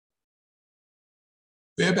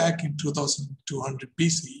way back in 2200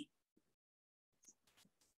 BC,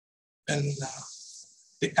 and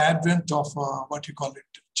the advent of what you call it,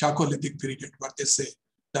 Chalcolithic period, what they say.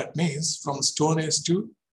 That means from Stone Age to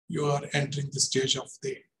you are entering the stage of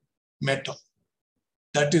the metal.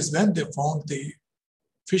 That is when they found the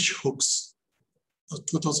fish hooks,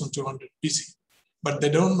 2200 BC. But they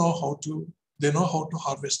don't know how to, they know how to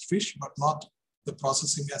harvest fish, but not the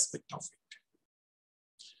processing aspect of it.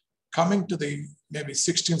 Coming to the maybe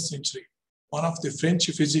 16th century, one of the French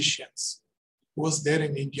physicians who was there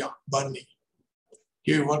in India, Barney,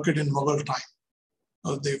 he worked in Mughal time,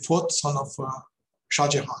 the fourth son of Shah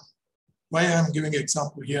Jahan. Why I'm giving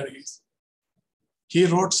example here is, he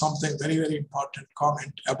wrote something very, very important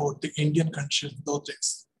comment about the Indian condition those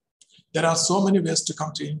days. There are so many ways to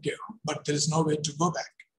come to India, but there is no way to go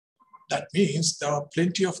back. That means there are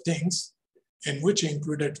plenty of things in which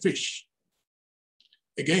included fish.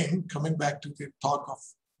 Again, coming back to the talk of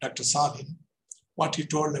Dr. Salim, what he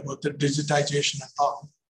told about the digitization and all.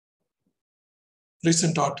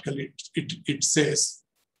 Recent article, it says,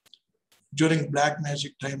 during black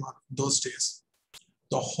magic time of those days,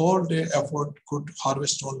 the whole day effort could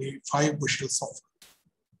harvest only 5 bushels of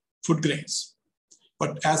food grains.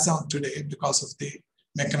 But as of today, because of the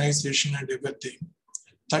mechanization and everything,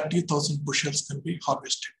 30,000 bushels can be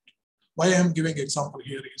harvested. Why I'm giving example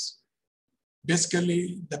here is,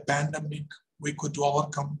 basically the pandemic we could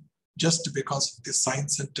overcome just because of the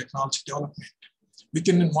science and technology development.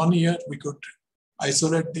 Within 1 year, we could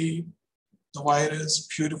isolate the virus,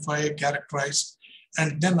 purify, characterize,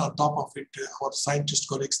 and then on top of it, our scientist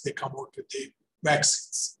colleagues, they come out with the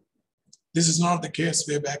vaccines. This is not the case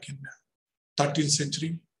way back in 13th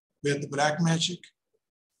century, where the black magic,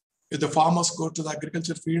 if the farmers go to the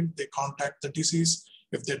agriculture field, they contact the disease.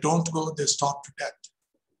 If they don't go, they starve to death.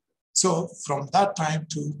 So from that time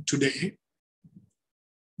to today,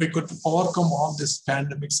 we could overcome all these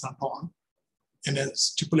pandemics and all in a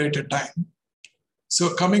stipulated time.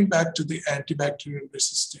 So coming back to the antibacterial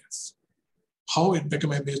resistance, how it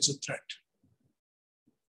became a major threat.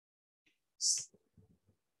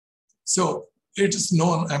 So it is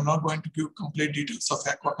known, I'm not going to give complete details of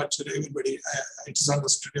aquaculture, everybody, it is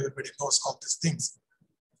understood, everybody knows all these things.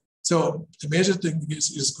 So the major thing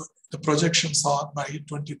is the projections are by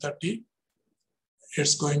 2030,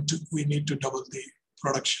 we need to double the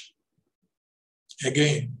production.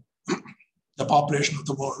 Again, the population of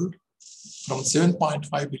the world from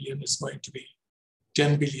 7.5 billion is going to be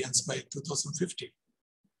 10 billions by 2050,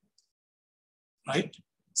 right?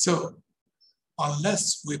 So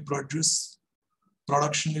unless we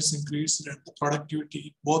production is increased and the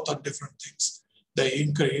productivity, both are different things. They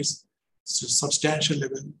increase to substantial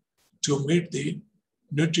level to meet the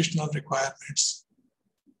nutritional requirements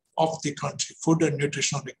of the country, food and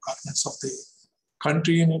nutritional requirements of the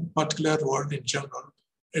country and in particular world in general.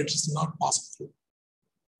 It is not possible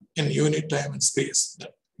in unit time and space.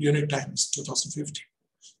 That unit time is 2050.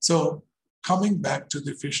 So coming back to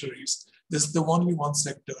the fisheries, this is the only one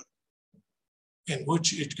sector in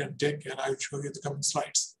which it can take care. I will show you the coming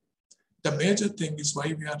slides. The major thing is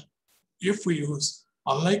why if we use,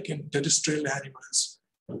 unlike in terrestrial animals,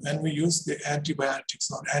 when we use the antibiotics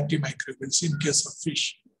or antimicrobials in case of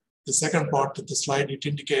fish, the second part of the slide, it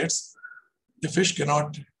indicates the fish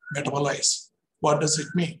cannot metabolize. What does it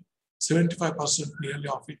mean? 75% nearly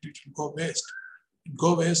of it will go waste.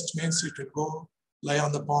 Go waste means it will go lie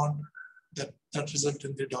on the pond that result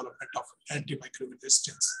in the development of antimicrobial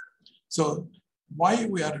resistance. So why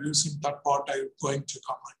we are using that part, I'm going to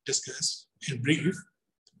come and discuss in brief.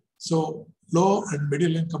 So low and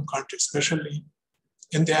middle income countries, especially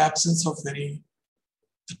in the absence of any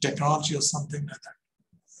technology or something like that,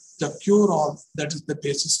 the cure-all, that is the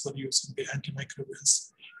basis for using the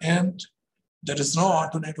antimicrobials. And there is no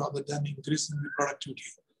alternative other than increasing the productivity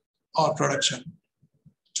or production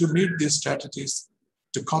to meet these strategies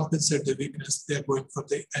to compensate the weakness. They are going for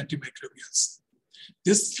the antimicrobials.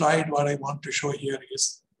 This slide, what I want to show here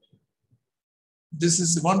is, this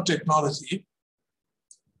is one technology.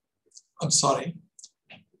 I'm sorry.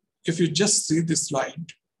 If you just see this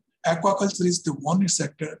slide, aquaculture is the one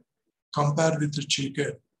sector compared with the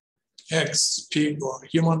chicken, eggs, pig, or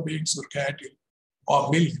human beings, or cattle,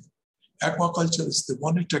 or milk. Aquaculture is the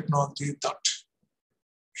only technology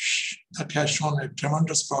that has shown a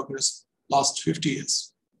tremendous progress last 50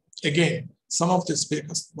 years. Again, some of the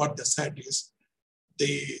speakers, what they said is,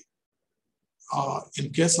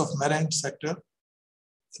 in case of marine sector,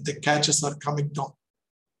 the catches are coming down.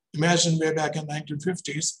 Imagine way back in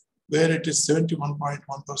 1950s, where it is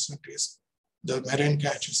 71.1% is the marine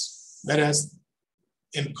catches, whereas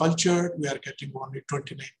in cultured, we are getting only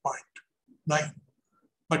 29.9.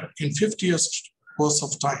 But in 50 years course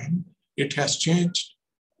of time, it has changed.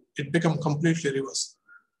 It become completely reversed.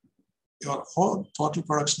 Your whole total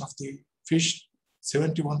production of the fish,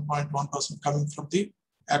 71.1% coming from the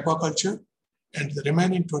aquaculture, and the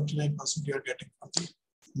remaining 29% you are getting from the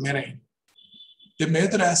marine. The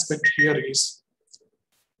major aspect here is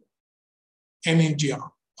in India,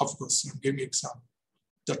 of course, I'll give you an example.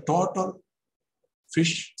 The total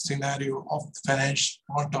fish scenario of finance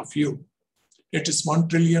point of view, it is 1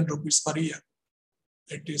 trillion rupees per year.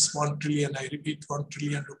 It is 1 trillion, I repeat, 1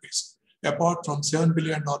 trillion rupees. Apart from $7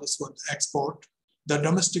 billion worth export, the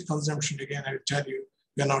domestic consumption, again, I will tell you,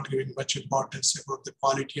 we are not giving much importance about the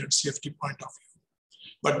quality and safety point of view.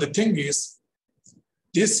 But the thing is,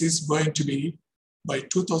 this is going to be, by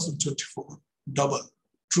 2024, double,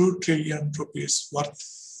 2 trillion rupees worth.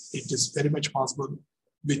 It is very much possible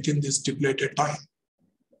within this stipulated time.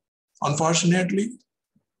 Unfortunately,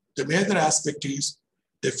 the major aspect is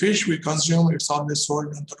the fish we consume, it's always sold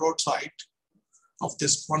on the roadside of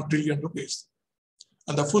this 1 trillion rupees.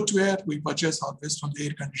 And the footwear we purchase always from the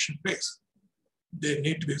air-conditioned place. There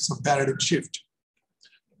need to be some paradigm shift.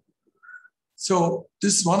 So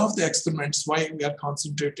this is one of the experiments why we are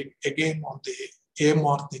concentrating again on the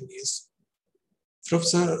AMR thing is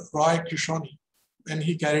Professor Roy Kishoni, when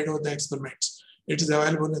he carried out the experiments, it is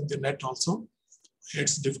available in the net also.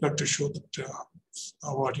 It's difficult to show that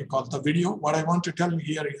what you call the video. What I want to tell you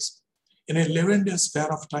here is, in a 11-day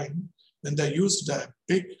span of time, when they used a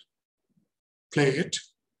big plate,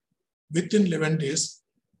 within 11 days,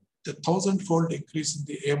 the 1,000-fold increase in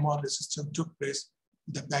the AMR resistance took place.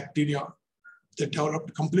 The bacteria, they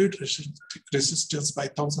developed complete resistance by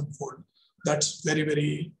 1,000-fold. That's very,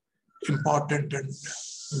 very important and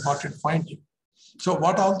important finding. So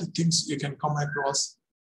what are the things you can come across?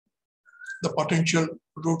 The potential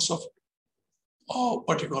routes of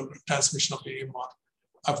what you call transmission of AMR.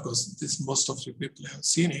 Of course, this most of you people have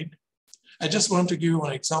seen it. I just want to give you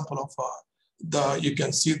an example of you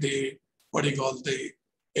can see the, what you call the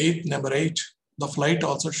number 8, the flight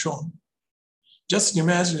also shown. Just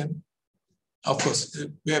imagine, of course,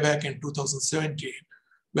 way back in 2017,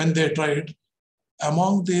 when they tried,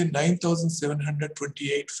 among the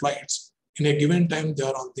 9,728 flights, in a given time, they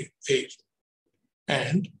are on the air.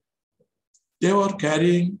 And they were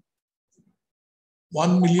carrying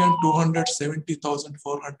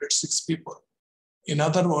 1,270,406 people. In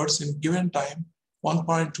other words, in given time,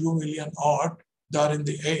 1.2 million odd, they are in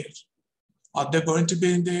the air. Are they going to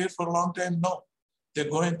be in the air for a long time? No. They're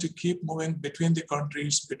going to keep moving between the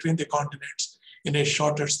countries, between the continents in a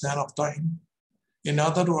shorter span of time. In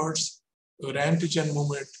other words, your antigen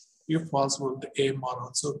movement, if possible, the AMR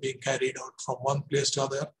also being carried out from one place to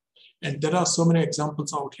other. And there are so many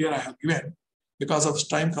examples out here I have given. Because of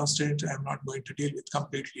time constraint, I'm not going to deal with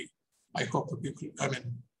completely. I hope the people,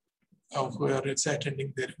 who are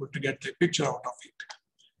attending, they're able to get the picture out of it.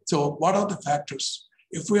 So what are the factors?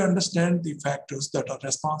 If we understand the factors that are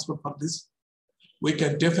responsible for this, we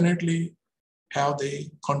can definitely have the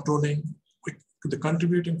controlling, the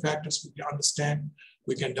contributing factors we understand,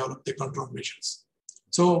 we can develop the control measures.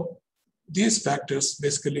 So these factors,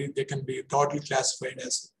 basically, they can be broadly classified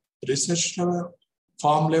as research level,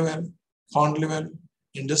 farm level, fund level,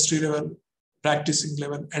 industry level, practicing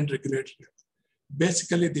level, and regulatory level.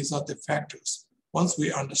 Basically, these are the factors. Once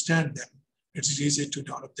we understand them, it's easy to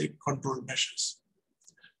develop the control measures.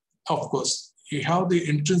 Of course, you have the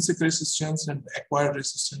intrinsic resistance and acquired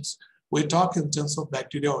resistance. We talk in terms of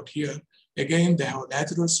bacteria out here. Again, they have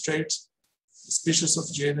natural traits, species of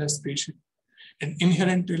genus, species, and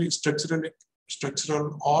inherently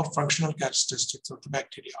structural or functional characteristics of the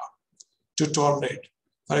bacteria to tolerate.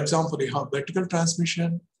 For example, you have vertical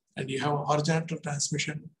transmission and you have horizontal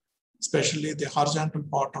transmission, especially the horizontal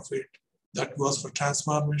part of it that goes for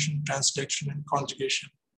transformation, transduction, and conjugation.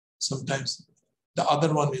 Sometimes the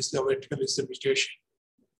other one is the vertical is the mutation.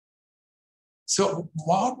 So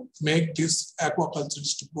what makes these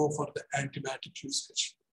aquaculturists to go for the antibiotic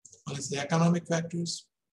usage? One is the economic factors,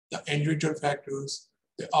 the individual factors,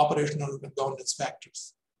 the operational and governance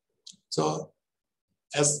factors. So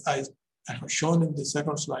as I have shown in the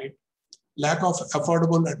second slide, lack of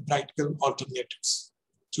affordable and practical alternatives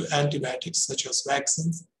to antibiotics such as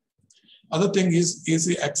vaccines. Other thing is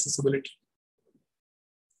easy accessibility.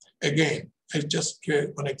 Again, I just gave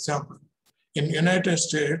one example. In the United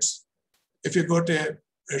States, if you go to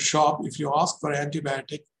a shop, if you ask for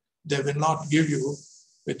antibiotic, they will not give you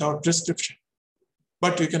without prescription.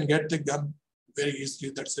 But you can get the gun very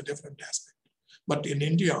easily. That's a different aspect. But in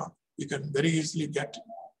India, you can very easily get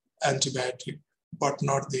antibiotic, but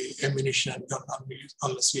not the ammunition and gun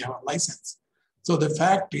unless you have a license. So the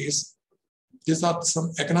fact is, These are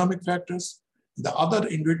some economic factors. The other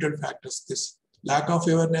individual factors, this lack of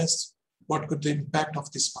awareness, what could the impact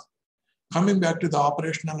of this one? Coming back to the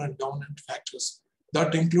operational and governance factors,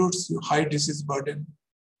 that includes high disease burden,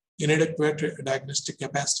 inadequate diagnostic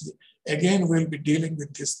capacity. Again, we'll be dealing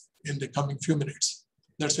with this in the coming few minutes.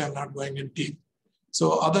 That's why I'm not going in deep.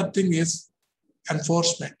 So other thing is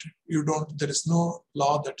enforcement. There is no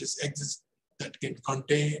law that exists that can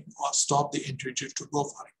contain or stop the individual to go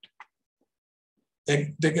for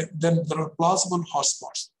it. Then there are plausible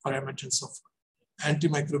hotspots for emergence of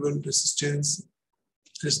antimicrobial resistance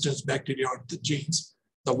bacteria or the genes.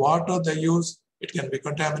 The water they use, it can be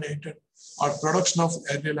contaminated, or production of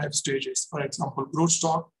early life stages. For example,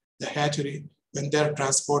 broodstock, the hatchery, when they're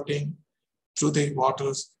transporting through the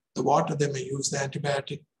waters, the water they may use the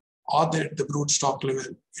antibiotic, or the broodstock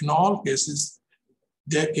level. In all cases,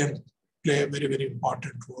 they can play a very, very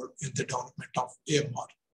important role in the development of AMR.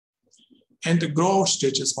 And the grow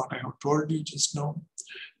stages, what I have told you just now,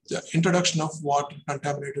 the introduction of water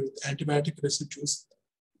contaminated with antibiotic residues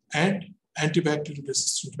and antibacterial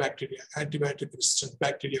resistant bacteria, antibiotic resistant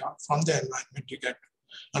bacteria from the environment you get,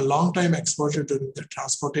 a long time exposure during the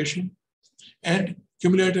transportation, and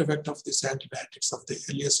cumulative effect of these antibiotics of the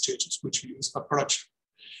earliest stages which we use for production.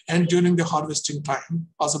 And during the harvesting time,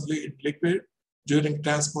 possibly in liquid, during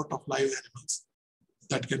transport of live animals,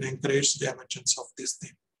 that can encourage the emergence of this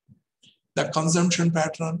thing. The consumption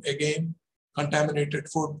pattern, again, contaminated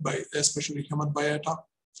food by especially human biota,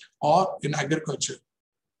 or in agriculture,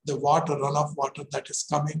 the water, runoff water that is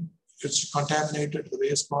coming, it's contaminated, the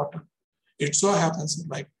wastewater. It so happens,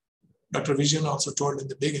 like Dr. Vijayan also told in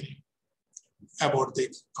the beginning, about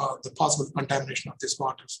the possible contamination of these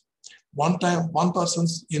waters. One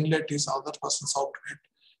person's inlet is other person's outlet.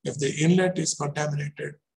 If the inlet is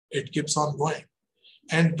contaminated, it keeps on going.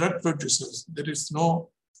 And drug producers, there is no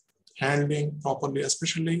handling properly,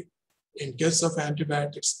 especially in case of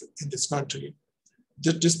antibiotics in this country.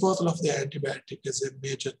 The disposal of the antibiotic is a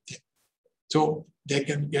major thing. So they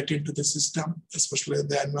can get into the system, especially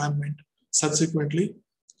the environment, subsequently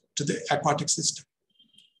to the aquatic system,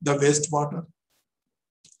 the wastewater.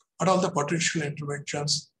 But all the potential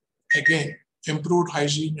interventions, again, improved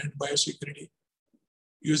hygiene and biosecurity,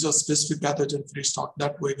 use of specific pathogen-free stock,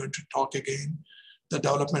 that we're going to talk again, the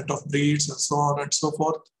development of breeds and so on and so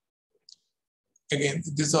forth. Again,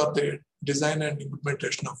 these are the design and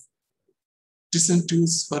implementation of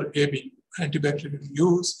disincentives for AB, antibacterial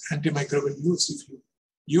use, antimicrobial use. If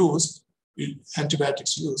you use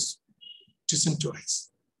antibiotics use, disincentivize,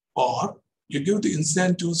 or you give the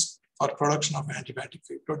incentives for production of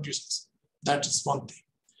antibiotic-free producers. That is one thing.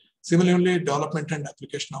 Similarly, development and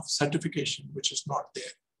application of certification, which is not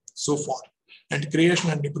there so far, and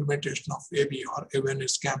creation and implementation of AB or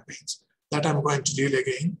awareness campaigns, that I'm going to deal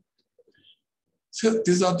again. So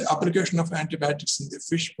these are the application of antibiotics in the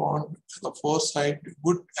fish pond, the foresight,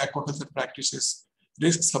 good aquaculture practices,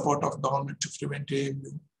 risk support of government to prevent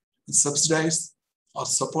AMU, subsidize or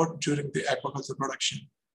support during the aquaculture production.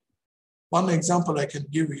 One example I can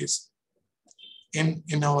give is in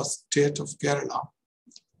our state of Kerala,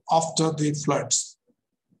 after the floods,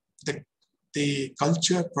 the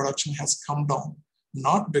culture production has come down,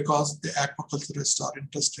 not because the aquaculturists are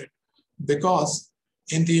interested, because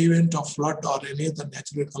in the event of flood or any other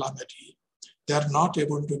natural calamity, they are not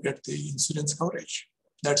able to get the insurance coverage.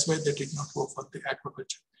 That's why they did not go for the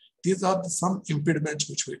aquaculture. These are some impediments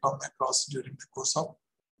which we come across during the course of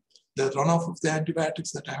the runoff of the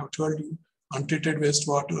antibiotics that I have told you, untreated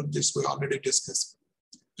wastewater, this we already discussed.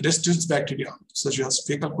 Resistance bacteria, such as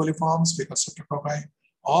fecal coliforms, fecal streptococci,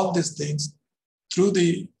 all these things, through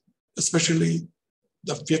especially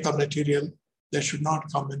the fecal material, they should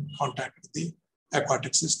not come in contact with the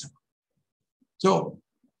aquatic system. So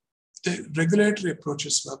the regulatory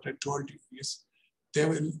approaches that I told you is they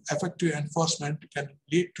will effective enforcement can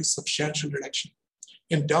lead to substantial reduction.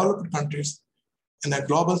 In developed countries, in a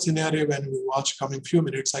global scenario, when we watch coming few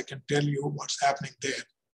minutes, I can tell you what's happening there.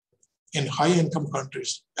 In high income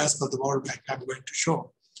countries, as per the World Bank, I'm going to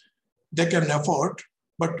show, they can afford,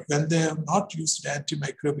 but when they have not used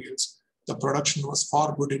antimicrobials, the production was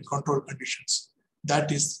far good in controlled conditions.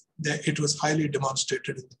 That is, it was highly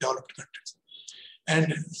demonstrated in the developed countries.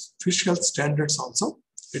 And fish health standards also,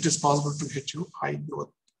 it is possible to achieve high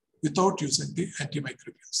growth without using the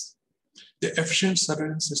antimicrobials. The efficient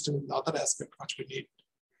surveillance system is the other aspect which we need.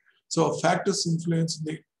 So factors influence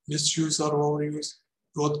the misuse or overuse,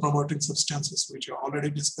 growth promoting substances, which are already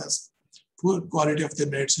discussed, poor quality of the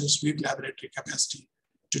medicines, weak laboratory capacity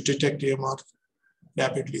to detect AMR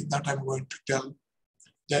rapidly, that I'm going to tell.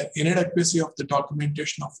 The inadequacy of the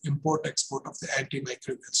documentation of import-export of the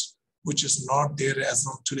antimicrobials. which is not there as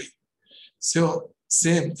of today. So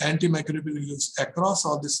same antimicrobial use across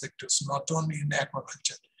all these sectors, not only in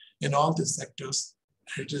aquaculture, in all these sectors,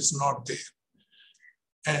 it is not there.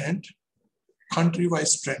 And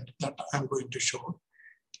country-wise trend that I'm going to show.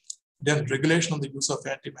 Then regulation on the use of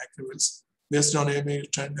antimicrobials based on AMR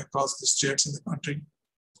trend across the states in the country.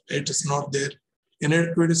 It is not there.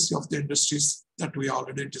 Inadequacy of the industries that we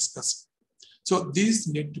already discussed. So these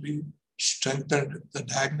need to be strengthened. The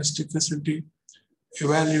diagnostic facility,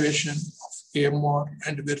 evaluation of AMR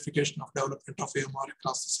and verification of development of AMR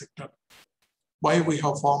across the sector. Why we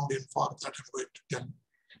have formed INFOR that I'm going to tell.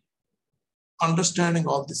 Understanding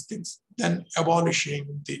all these things, then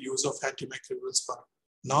abolishing the use of antimicrobials for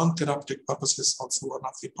non-therapeutic purposes also one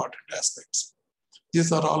of the important aspects.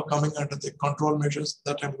 These are all coming under the control measures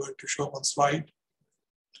that I'm going to show on slide.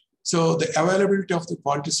 So the availability of the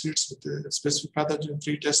quality seeds with the specific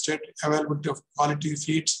pathogen-free tested, availability of quality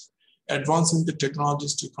feeds, advancing the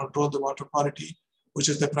technologies to control the water quality, which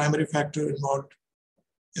is the primary factor involved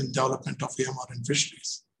in development of AMR in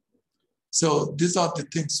fisheries. So these are the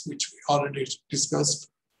things which we already discussed.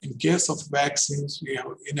 In case of vaccines, we have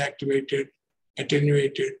inactivated,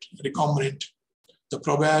 attenuated, recombinant, the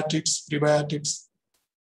probiotics, prebiotics,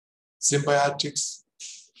 symbiotics,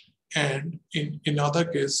 and in other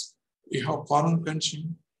case, we have quarantine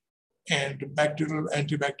quenching and bacterial,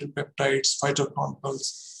 antibacterial peptides,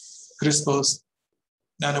 phytochemicals, CRISPRs,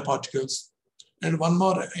 nanoparticles. And one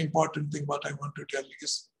more important thing what I want to tell you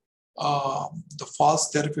is the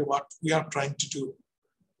fast therapy, what we are trying to do.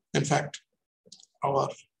 In fact, our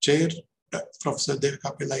chair, Professor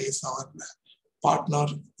Devika Pillai, is our partner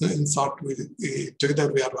in sort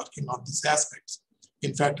together we are working on these aspects.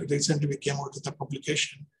 In fact, recently we came out with a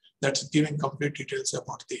publication that's giving complete details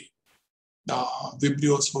about the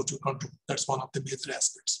Vibrio CO2 control. That's one of the major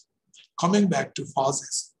aspects. Coming back to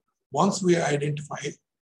phases, once we identify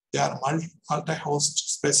they are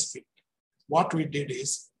multi-host specific, what we did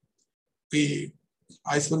is we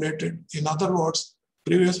isolated. In other words,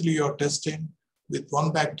 previously you're testing with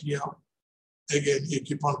one bacteria. Again, you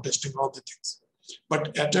keep on testing all the things.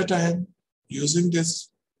 But at a time, using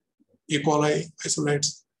this E. coli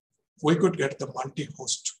isolates, we could get the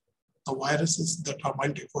multi-host, the viruses that are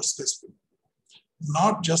multi-host specific.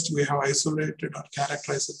 Not just we have isolated or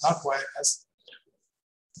characterized that virus,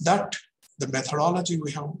 that the methodology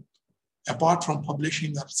we have, apart from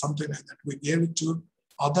publishing or something like that, we gave it to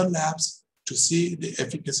other labs to see the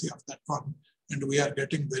efficacy of that one, and we are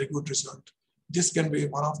getting very good result. This can be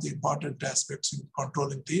one of the important aspects in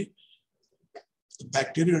controlling the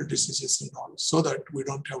bacterial diseases and all, so that we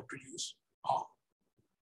don't have to use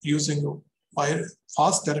using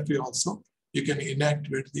fast therapy also. You can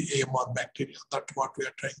inactivate the AMR bacteria. That's what we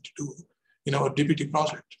are trying to do in our DPT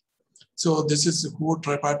project. So this is who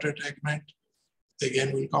tripartite agreement.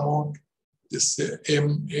 Again, will come out. This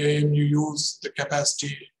AMU use, the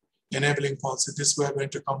capacity, enabling policy. This we are going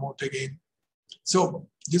to come out again. So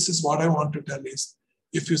this is what I want to tell is,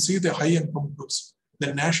 if you see the high income groups,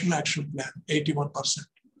 the national action plan, 81%.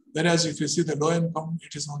 Whereas if you see the low income,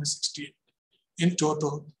 it is only 68. In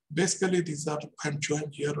total, basically these are, I'm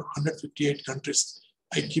showing here 158 countries.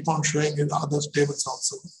 I keep on showing in other tables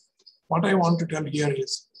also. What I want to tell here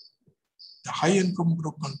is the high income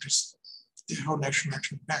group countries, they have national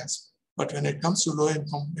action plans. But when it comes to low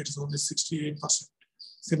income, it is only 68%.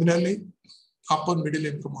 Similarly, upper middle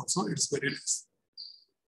income also, it is very less.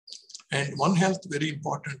 And One Health, very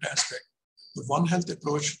important aspect. The One Health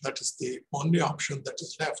approach, that is the only option that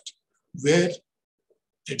is left, where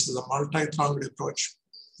it is a multi-pronged approach.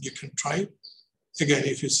 You can try. Again,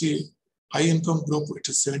 if you see high income group, it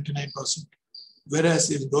is 79%,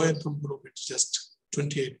 whereas in low income group, it's just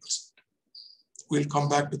 28%. We'll come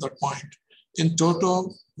back to that point. In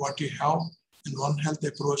total, what you have in One Health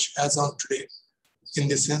approach as on today, in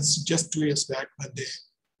the sense, just 2 years back when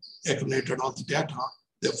they accumulated all the data,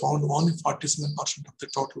 they found only 47% of the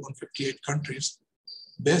total 158 countries,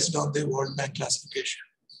 based on the World Bank classification,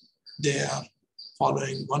 they are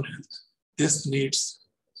following One Health. This needs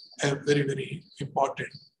a very, very important.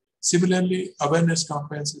 Similarly, awareness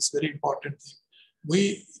campaigns is very important thing.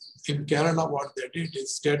 We, in Kerala, what they did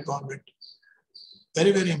is state government,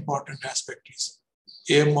 very, very important aspect is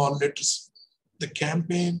AMR literacy. The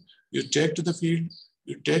campaign, you take to the field,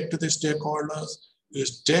 you take to the stakeholders, you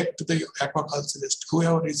take to the aquaculturist,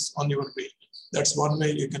 whoever is on your way. That's one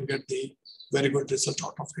way you can get the very good result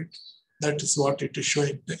out of it. That is what it is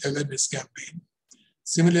showing, the awareness campaign.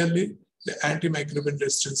 Similarly, the antimicrobial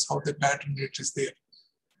resistance, how the pattern rate is there.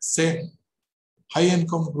 Same, high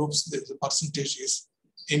income groups, the percentage is,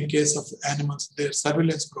 in case of animals, their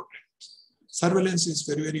surveillance programs. Surveillance is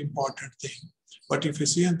very, very important thing. But if you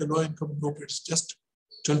see in the low income group, it's just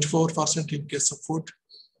 24% in case of food,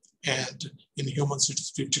 and in humans, it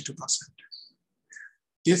is 52%.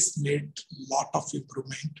 This needs a lot of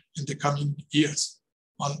improvement in the coming years.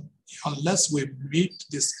 Unless we meet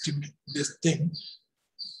this thing,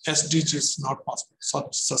 SDG is not possible.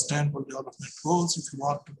 Sustainable Development Goals, if you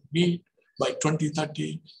want to meet by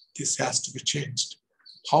 2030, this has to be changed.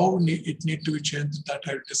 How it needs to be changed, that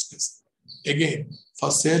I will discuss. Again,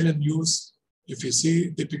 for sale and use, if you see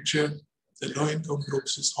the picture, the low-income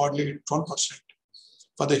groups is hardly 12%.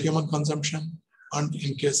 For the human consumption, and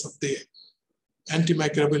in case of the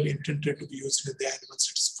antimicrobial intended to be used in the animals,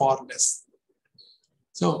 it's far less.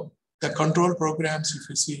 So the control programs, if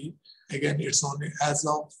you see, again, it's only as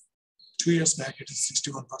of 2 years back, it is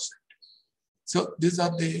 61%. So these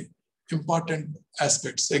are the important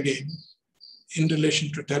aspects, again, in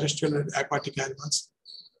relation to terrestrial and aquatic animals.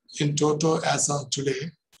 In total, as of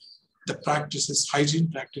today, the practices,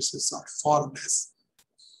 hygiene practices are far less.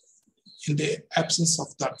 In the absence of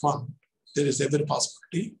that one, there is every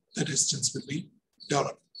possibility that resistance will be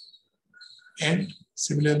developed. And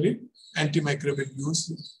similarly, antimicrobial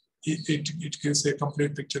use, it gives a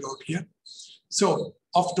complete picture out here. So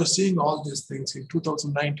after seeing all these things in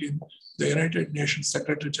 2019, the United Nations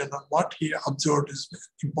Secretary General, what he observed is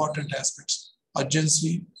important aspects: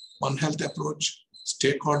 urgency, One Health approach,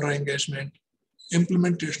 stakeholder engagement,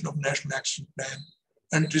 implementation of National Action Plan,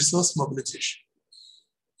 and resource mobilization.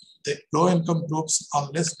 The low-income groups,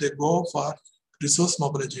 unless they go for resource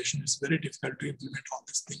mobilization, it's very difficult to implement all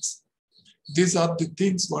these things. These are the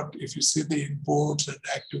things what, if you see the inputs and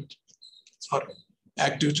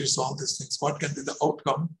activities, all these things, what can be the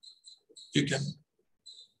outcome, you can.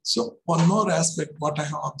 So one more aspect, what I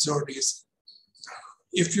have observed is,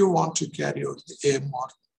 if you want to carry out the AMR,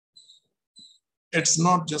 it's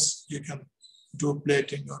not just you can do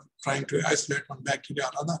plating or trying to isolate one bacteria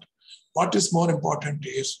or other. What is more important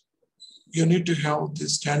is you need to have the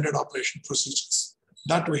standard operation procedures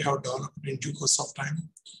that we have developed in due course of time.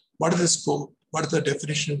 What is the scope? What is the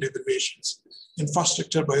definition and abbreviations?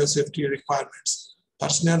 Infrastructure, biosafety requirements,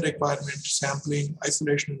 personnel requirements, sampling,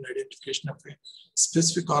 isolation and identification of a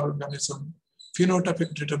specific organism,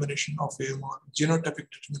 phenotypic determination of AMR, genotypic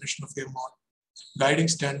determination of AMR, guiding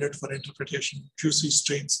standard for interpretation, QC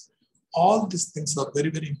strains. All these things are very,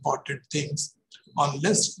 very important things.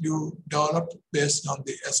 Unless you develop based on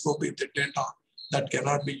the SOP, the data, that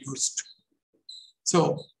cannot be used.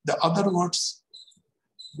 So the other words,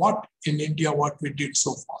 what in India, what we did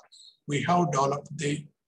so far, we have developed the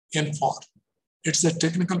INFOR. It's a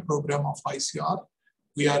technical program of ICR.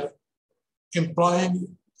 We are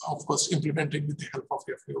employing, of course, implementing with the help of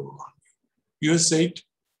FAO, USAID.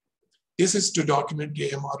 This is to document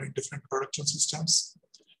AMR in different production systems,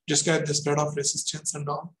 describe the spread of resistance and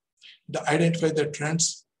all, identify the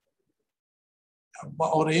trends.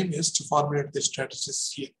 Our aim is to formulate the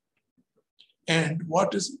strategies here. And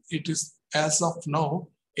what is it is, as of now,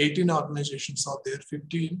 18 organizations are there,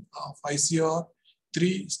 15 of ICR,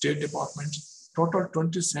 3 state departments, total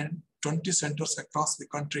 20 centers across the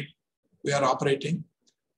country we are operating.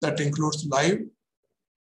 That includes live,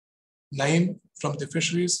 9 from the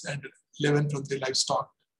fisheries and 11 from the livestock.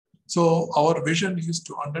 So our vision is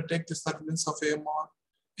to undertake the surveillance of AMR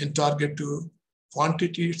in target to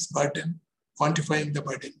quantity its burden, quantifying the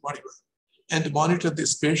burden, whatever, and monitor the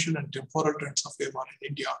spatial and temporal trends of AMR in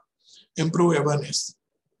India, improve awareness.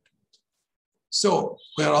 So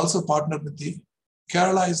we are also partnered with the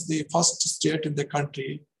Kerala is the first state in the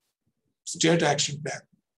country, state action plan,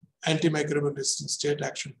 antimicrobial resistance state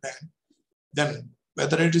action plan. Then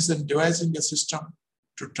whether it is in devising a system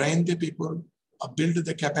to train the people or build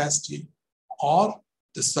the capacity, or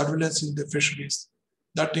the surveillance in the fisheries,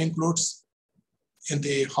 that includes in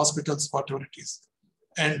the hospitals, whatever it is,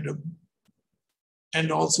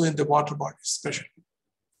 and also in the water bodies, especially.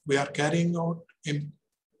 We are carrying out in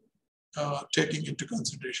taking into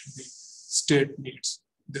consideration the state needs.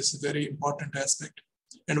 This is a very important aspect.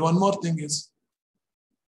 And one more thing is,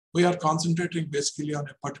 we are concentrating basically on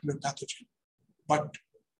a particular pathogen, but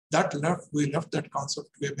we left that concept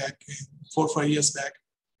way back 4 or 5 years back.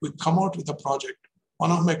 We come out with a project.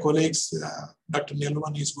 One of my colleagues, Dr.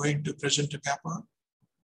 Nilwan, is going to present a paper.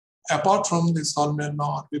 Apart from the Salmonella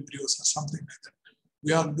or Vibrios or something like that,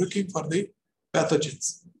 we are looking for the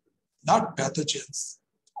pathogens. Not pathogens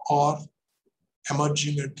are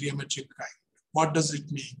emerging and re-emerging kind. What does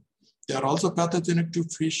it mean? They are also pathogenic to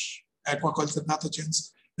fish, aquaculture pathogens,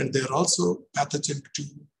 and they are also pathogenic to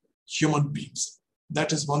human beings.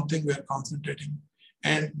 That is one thing we are concentrating.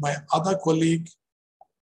 And my other colleague,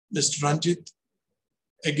 Mr. Ranjit,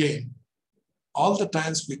 again, all the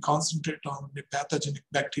times we concentrate on the pathogenic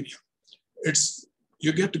bacteria.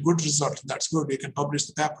 You get a good result, that's good, you can publish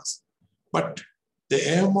the papers. But the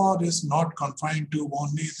AMR is not confined to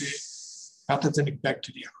only the pathogenic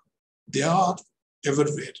bacteria. They are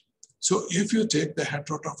everywhere. So if you take the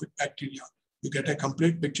heterotrophic bacteria, you get a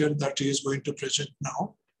complete picture that he is going to present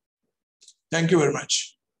now. Thank you very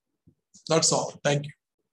much. That's all. Thank you.